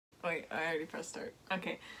Wait, I already pressed start.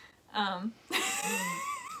 Okay.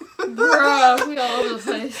 Bro, we all over the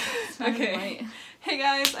place. Okay. Hey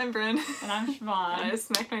guys, I'm Bryn. And I'm Siobhan. I just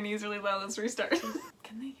smacked my knees really loud. Let's restart.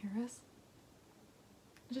 Can they hear us?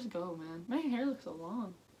 Just go, man. My hair looks so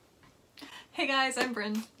long. Hey guys, I'm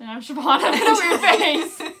Bryn. And I'm Siobhan. I made a weird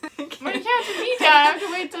face. Okay. When you can't do me, Dad, I have to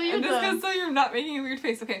wait till you're I'm just done. gonna so you're not making a weird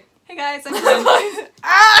face. Okay. Hey guys, I'm Bryn.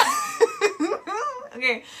 Ah!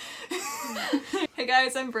 Okay. Hey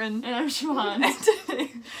guys, I'm Bryn. And I'm Siobhan. And today,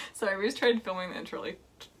 sorry, we just tried filming the intro like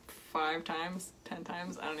 5 times, 10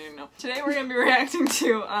 times, I don't even know. Today we're gonna be reacting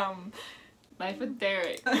to Life with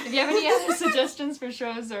Derek. If you have any other suggestions for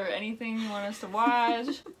shows or anything you want us to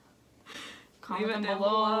watch, comment them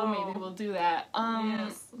below. Maybe we'll do that.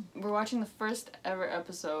 Yes. We're watching the first ever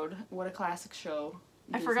episode. What a classic show.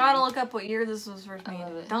 I forgot to look up what year this was first made. I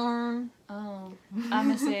love it. Darn. Oh, I'm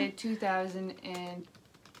gonna say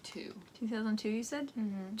 2002. 2002, you said?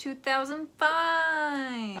 Mm-hmm.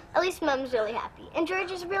 2005. At least Mom's really happy, and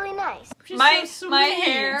George is really nice. She's My so my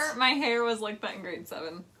hair was like that in grade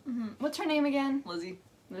 7. Mm-hmm. What's her name again? Lizzie.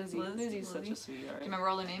 Lizzie's such a sweetheart. Do you remember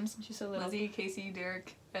all their names? She's so little. Lizzie, Casey,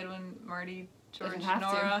 Derek, Edwin, Marty, George, Doesn't have to.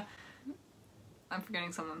 Nora. I'm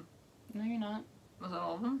forgetting someone. No, you're not. Was that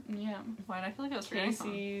all of them? Yeah. Why did I feel like I was forgetting Casey,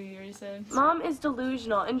 someone? you already said. Mom is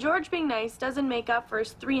delusional, and George being nice doesn't make up for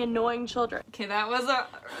his 3 annoying children. Okay, that was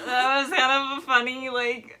kind of a funny,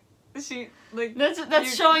 like, That's showing,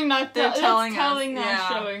 not they're that's telling telling, us. not Yeah.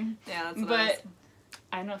 showing. Yeah, that's what But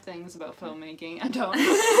I know things about filmmaking. I don't.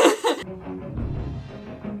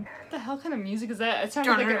 What the hell kind of music is that? It sounds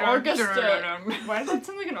like an orchestra. Why does that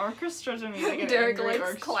sound like an orchestra to me? Like an Derek angry likes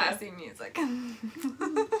orchestra. classy music. I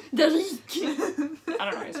don't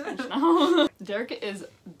know his French now. Derek is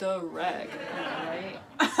the wreck, right?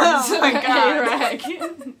 Oh my god. Wreck.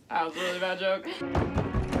 That was a really bad joke.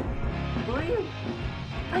 Who are you?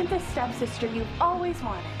 I'm the stepsister you've always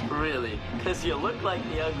wanted. Really? Because you look like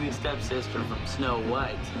the ugly stepsister from Snow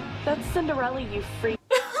White. That's Cinderella, you freak.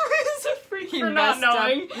 He's a freak He for not messed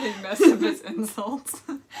knowing. up. He messed up his insults.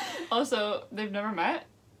 Also, they've never met?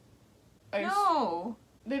 No.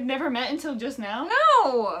 They've never met until just now?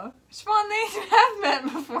 No! Siobhan, they have met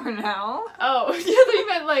before now. Oh, yeah, they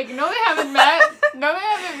meant like, no they haven't met. No, they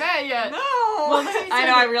haven't met yet. No! Well, I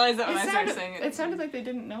know, I realized that when I started saying it. It sounded like they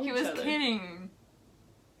didn't know He each was other. kidding.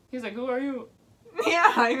 He was like, who are you?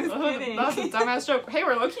 Yeah, he was Oh, kidding. that's a dumbass joke. Hey,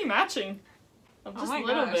 we're low-key matching. Just Oh my a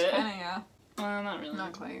little gosh, bit. kinda, yeah. Not really.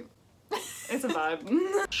 Not quite. It's a vibe.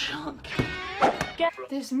 Junk.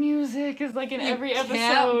 This music is like in every You episode.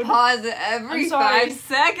 can't pause it every I'm sorry. 5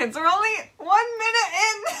 seconds. We're only 1 minute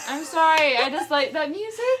in. I'm sorry, I just like that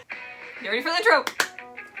music. You ready for the intro?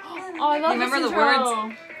 Oh, I love Remember this the intro.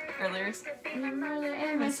 words? Or lyrics?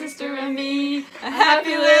 And my sister and me, A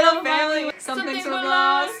happy little family. Some things were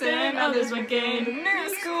lost and others went gained. New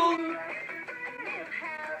school.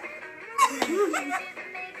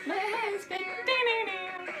 My husband,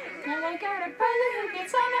 now I got a brother who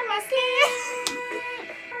gets under my skin.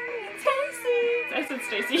 Stacy. I said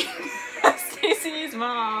Stacy. Stacy's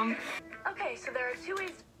mom. Okay, so there are 2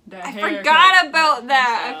 ways The I haircut. forgot about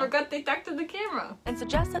that. I Style. forgot they talked to the camera. and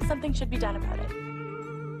suggest that something should be done about it.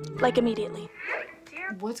 Like immediately.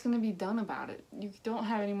 What's gonna be done about it? You don't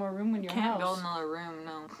have any more room in your Can't house. build another room,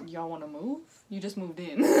 no. Y'all wanna move? You just moved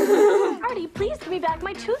in. Artie, please give me back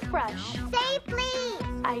my toothbrush. Say please.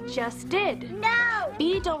 I just did. No.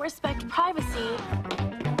 B, don't respect privacy.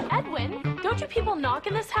 Edwin, don't you people knock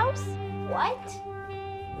in this house? What?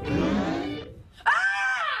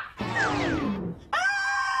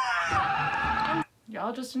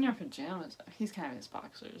 Y'all just in your pajamas. He's kind of his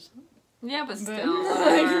boxers. Yeah, but But- still,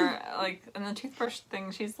 whatever. Like, and the toothbrush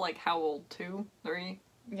thing, she's like how old? 2? 3?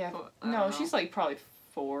 Yeah. I don't No, know. she's like probably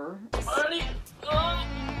 4. Marty!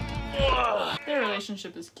 Their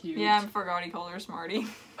relationship is cute. Yeah, I forgot he called her Smarty.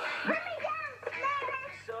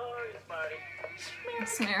 Sorry, Marty.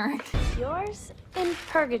 Smerick. Yours in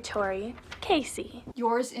purgatory, Casey.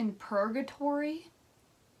 Yours in purgatory?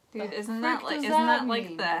 Dude, The isn't frick that like does isn't that that like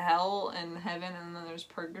mean? the hell and heaven and then there's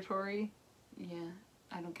purgatory? Yeah,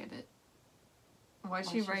 I don't get it. Why'd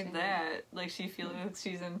Why'd she she write say that? Like she feels like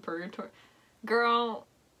she's in purgatory. Girl,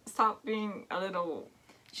 stop being a little.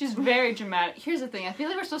 She's very dramatic. Here's the thing, I feel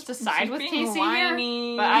like we're supposed to side She's with being Casey whiny.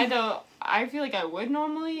 here, but I don't. I feel like I would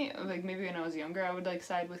normally, like maybe when I was younger, I would like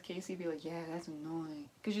side with Casey, be like, yeah, that's annoying,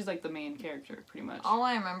 because she's like the main character, pretty much. All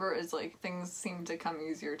I remember is like things seemed to come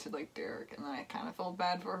easier to like Derek, and then I kind of felt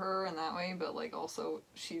bad for her in that way, but like also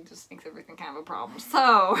she just makes everything kind of a problem.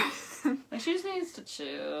 So Like she just needs to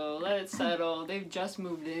chill, let it settle. They've just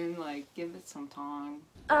moved in, like give it some time.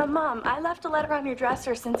 Mom, I left a letter on your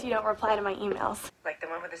dresser since you don't reply to my emails. Like the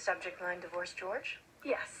one with the subject line, Divorce George?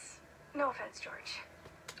 Yes. No offense, George.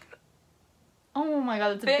 Oh my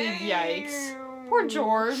god, that's a big yikes. Poor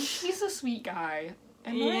George. He's a sweet guy.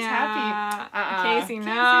 And Nora's Yeah. happy. Casey,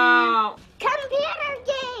 no. Computer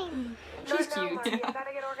game! She's No, cute. Marty, I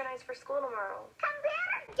gotta get organized for school tomorrow.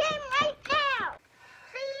 Computer game right now!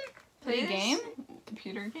 Play a game?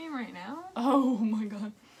 Computer game right now? Oh my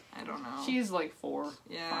god. I don't know. She's like 4.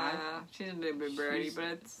 Yeah, she's a little bit bratty,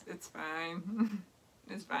 but it's fine.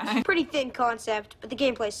 It's fine. Pretty thin concept, but the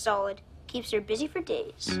gameplay's solid. Keeps her busy for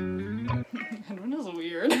days. Edwin is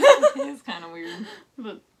weird. It is kind of weird,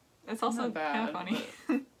 But it's also not bad, kind of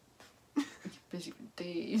funny. busy for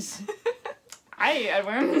days. Hi,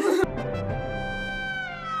 Edwin.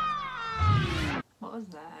 What was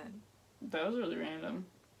that? That was really random.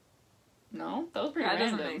 No? That was pretty That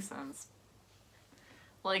random. doesn't make sense.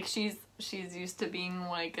 Like she's used to being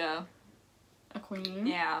like a queen?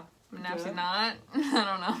 yeah. Now Yeah. she's not. I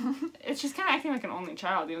don't know. She's kind of acting like an only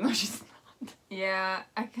child, even though she's not. Yeah,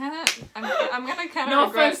 I'm gonna kind of No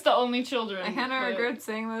regret. offense to only children. I kind of but- regret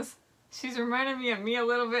saying this. She's reminded me of me a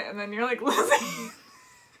little bit, and then you're like Lizzie.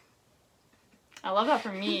 I love that for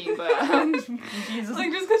me, but Jesus.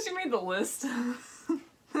 Like just because she made the list,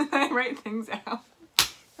 I write things out.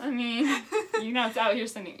 I mean, you're not out here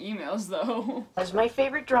sending emails though. That's my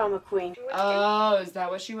favorite drama queen. Oh, is that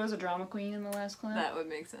what she was? A drama queen in the last clip? That would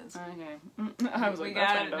make sense. Okay. I was We like,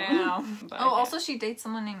 got that's it random. now. But Oh, okay. also she dates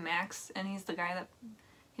someone named Max, and he's the guy that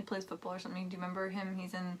he plays football or something. Do you remember him?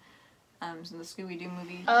 He's in the Scooby-Doo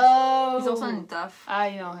movie. Oh. He's also in Duff. I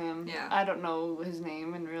know him. Yeah. I don't know his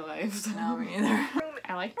name in real life. So. No, me either.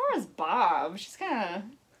 I like Nora's bob. She's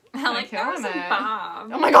kind I like killing Nora's it. Bob.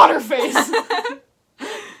 of. Oh my god, her face.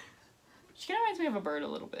 She kind of reminds me of a bird a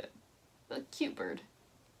little bit. A cute bird.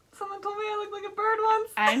 Someone told me I look like a bird once.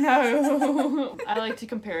 I know. I like to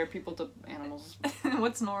compare people to animals. I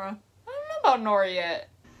What's Nora? don't know about Nora yet.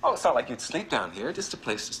 Oh, it's not like you'd sleep down here. Just a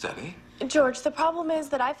place to study. George, the problem is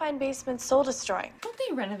that I find basements soul-destroying. Don't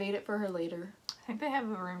they renovate it for her later? I think they have a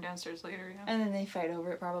room downstairs later, yeah. And then they fight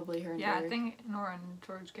over it, probably, her and Yeah, I Derek. think Nora and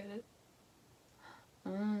George get it.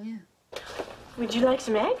 Yeah. Would you like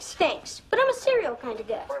some eggs? Thanks, but I'm a cereal kind of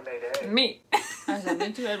guy. Me. I said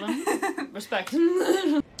me too, Edwin. Respect.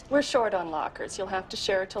 We're short on lockers. You'll have to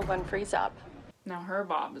share till one frees up. Now her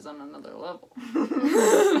bob is on another level.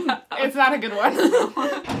 It's not a good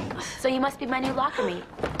one. So you must be my new locker mate.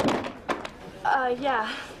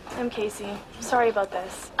 Yeah. I'm Casey. Sorry about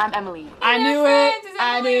this. I'm Emily. I knew friends, it. it's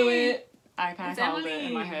I knew Emily. it. I kind of It's called it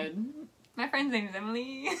in my Emily. head. My friend's name is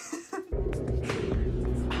Emily.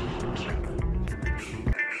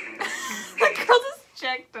 The girl just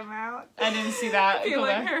checked him out. I didn't see that. I feel Go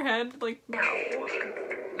like back. her head, like...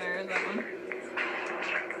 There's that one.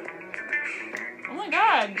 Oh my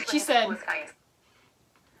god. She said.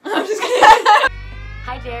 I'm just kidding.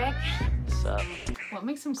 Hi, Derek. Sup? What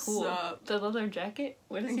makes him cool? Sup. The leather jacket?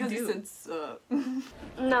 What does he Because he do? said sup.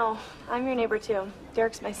 No, I'm your neighbor too.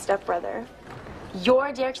 Derek's my stepbrother.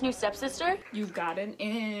 You're Derek's new stepsister? You've gotten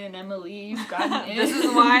in, Emily. You've gotten in. This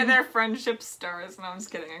is why their friendship stars. No, I'm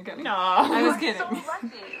just kidding. I'm kidding. No. I was kidding. So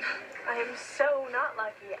lucky. I am so not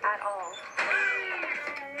lucky at all.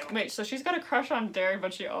 Wait, so she's got a crush on Derek,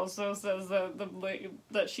 but she also says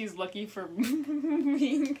that she's lucky for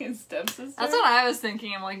being his stepsister? That's what I was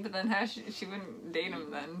thinking. I'm like, but then how she wouldn't date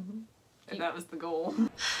him then? If that was the goal.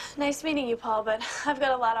 Nice meeting you, Paul, but I've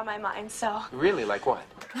got a lot on my mind, so. Really? Like what?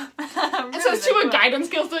 It says to a guidance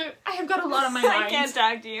counselor, I have got a lot on my I mind. can't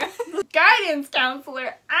talk to you. Guidance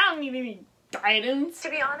counselor? I don't need any guidance. To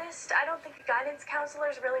be honest, I don't think a guidance counselor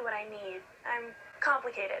is really what I need. I'm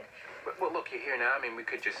complicated. Well, look, you're here now. I mean, we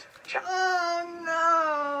could just chat. Oh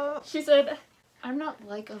no. She said, I'm not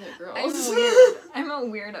like other girls. I'm weird. I'm a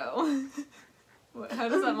weirdo. How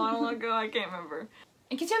does that monologue go? I can't remember.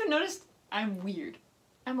 In case you haven't noticed, I'm weird.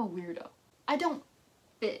 I'm a weirdo. I don't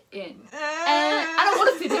fit in. And I don't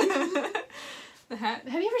want to fit in. The hat.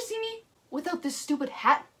 Have you ever seen me without this stupid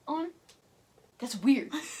hat on? That's weird.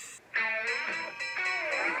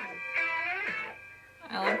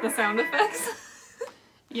 I like the sound effects.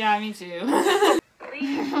 Yeah, me too.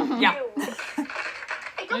 Leave Yeah. you.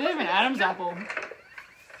 I don't have an Adam's apple.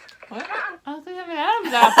 What? I don't think I have an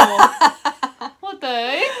Adam's apple. What the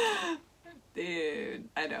heck? Dude,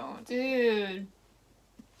 I don't. Dude.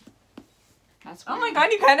 That's weird. Oh my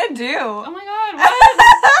god, you kind of do. Oh my god,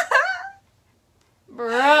 what?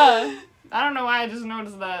 Bruh. I don't know why I just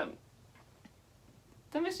noticed that.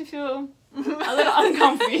 That makes me feel a little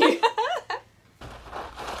uncomfy.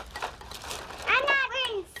 I'm not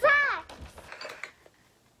wearing socks.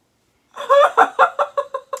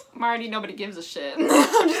 already nobody gives a shit. I'm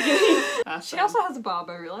just kidding. She also has a bob,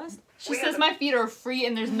 I realized. She says my feet are free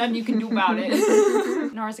and there's nothing you can do about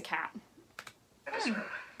it. Nora's a cat.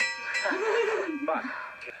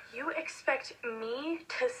 You expect me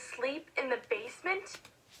to sleep in the basement?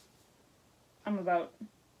 I'm about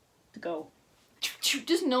to go.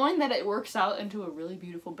 Just knowing that it works out into a really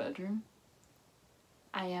beautiful bedroom.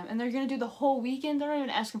 I am. And they're gonna do the whole weekend. They're not even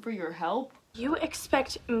asking for your help. You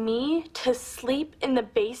expect me to sleep in the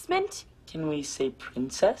basement? Can we say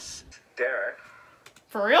princess? Derek.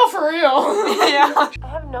 For real, for real. Yeah. I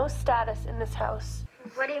have no status in this house.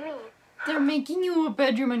 What do you mean? They're making you a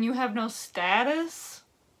bedroom and you have no status?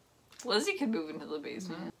 Lizzie could move into the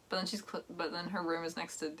basement, but then but then her room is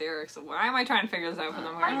next to Derek. So why am I trying to figure this out for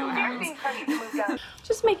them? I know what happens.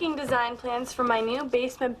 Just making design plans for my new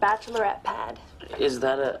basement bachelorette pad. Is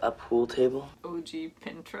that a pool table? OG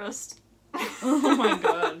Pinterest. Oh my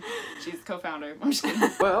god. She's the co-founder. I'm just kidding.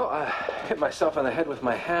 Well, I hit myself on the head with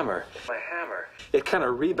my hammer. My hammer. It kind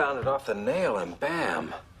of rebounded off the nail and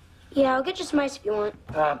bam. Yeah, I'll get you some ice if you want.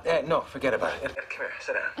 No, forget about it. Come here,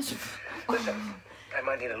 sit down. Listen, I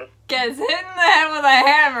might need a look. Gets hit in the head with a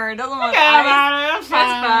hammer. Doesn't want ice. That's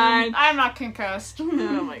fine. I'm not concussed. Oh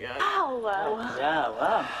my god. Ow. Yeah, wow.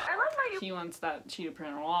 I love how you He wants that cheetah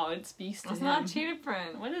print on the wall. It speaks to It's him. not cheetah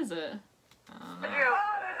print. What is it? Oh, that's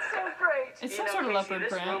so great. It's some sort of leopard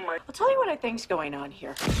print. I'll tell you what I think's going on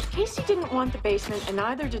here. Casey didn't want the basement, and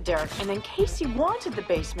neither did Derek. And then Casey wanted the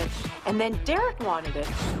basement, and then Derek wanted it,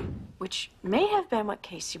 which may have been what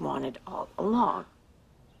Casey wanted all along.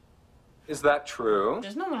 Is that true?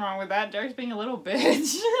 There's nothing wrong with that. Derek's being a little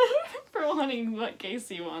bitch for wanting what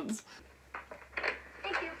Casey wants.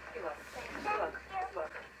 Thank you.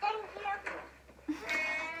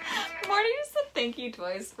 Marty just said thank you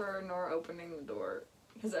twice for Nora opening the door.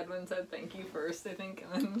 Because Edwin said thank you first, I think,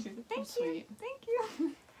 and then she said thank you. Sweet. Thank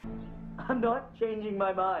you. I'm not changing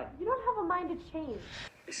my mind. You don't have a mind to change.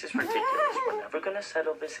 This is ridiculous. We're never gonna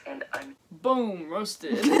settle this, and Boom,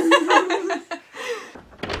 roasted.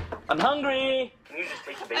 I'm hungry. Can you just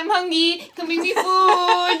take the I'm hungry. Come bring me food.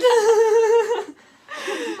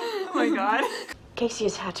 Oh my god. Casey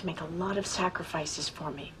has had to make a lot of sacrifices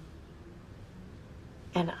for me.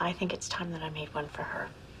 And I think it's time that I made one for her.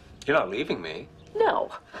 You're not leaving me.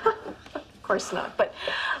 No, of course not. But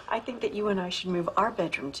I think that you and I should move our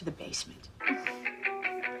bedroom to the basement.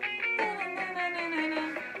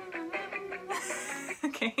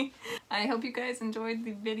 Okay. I hope you guys enjoyed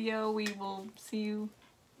the video. We will see you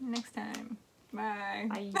next time. Bye.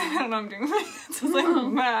 Bye. I don't know what I'm doing. It's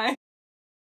like, bye.